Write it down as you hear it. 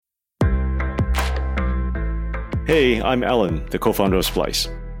Hey, I'm Alan, the co-founder of Splice.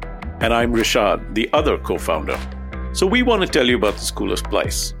 And I'm Rishad, the other co-founder. So we want to tell you about the School of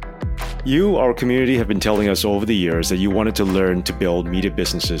Splice. You, our community, have been telling us over the years that you wanted to learn to build media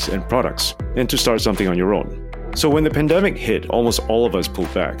businesses and products, and to start something on your own. So when the pandemic hit, almost all of us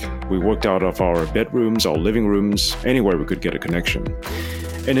pulled back. We worked out of our bedrooms, our living rooms, anywhere we could get a connection.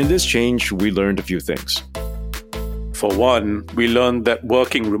 And in this change, we learned a few things. For one, we learned that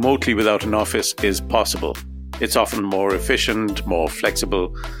working remotely without an office is possible. It's often more efficient, more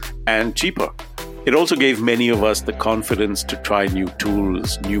flexible, and cheaper. It also gave many of us the confidence to try new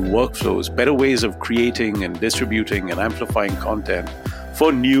tools, new workflows, better ways of creating and distributing and amplifying content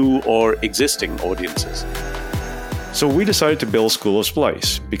for new or existing audiences. So we decided to build School of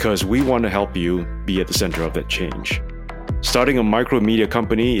Splice because we want to help you be at the center of that change. Starting a micro media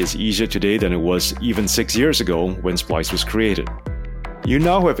company is easier today than it was even 6 years ago when Splice was created. You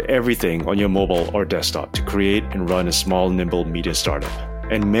now have everything on your mobile or desktop to create and run a small, nimble media startup.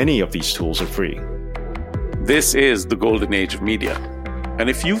 And many of these tools are free. This is the golden age of media. And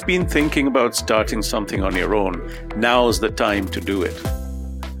if you've been thinking about starting something on your own, now's the time to do it.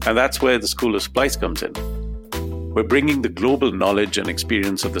 And that's where the School of Splice comes in. We're bringing the global knowledge and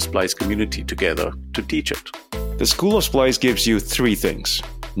experience of the Splice community together to teach it. The School of Splice gives you 3 things: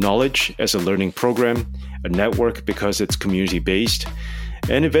 knowledge as a learning program, a network because it's community-based,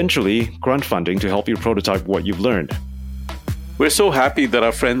 and eventually grant funding to help you prototype what you've learned. We're so happy that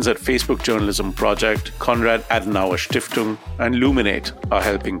our friends at Facebook Journalism Project, Konrad Adenauer Stiftung, and Luminate are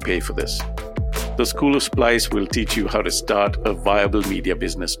helping pay for this. The School of Splice will teach you how to start a viable media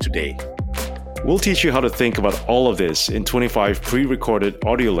business today. We'll teach you how to think about all of this in 25 pre-recorded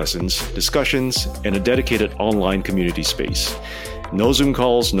audio lessons, discussions, and a dedicated online community space. No Zoom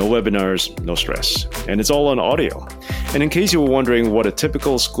calls, no webinars, no stress. And it's all on audio. And in case you were wondering what a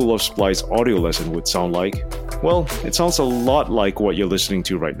typical School of Splice audio lesson would sound like, well, it sounds a lot like what you're listening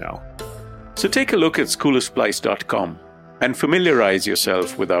to right now. So take a look at schoolofsplice.com and familiarize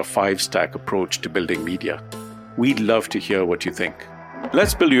yourself with our 5-stack approach to building media. We'd love to hear what you think.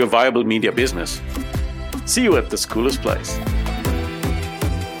 Let's build you a viable media business. See you at the School of Splice.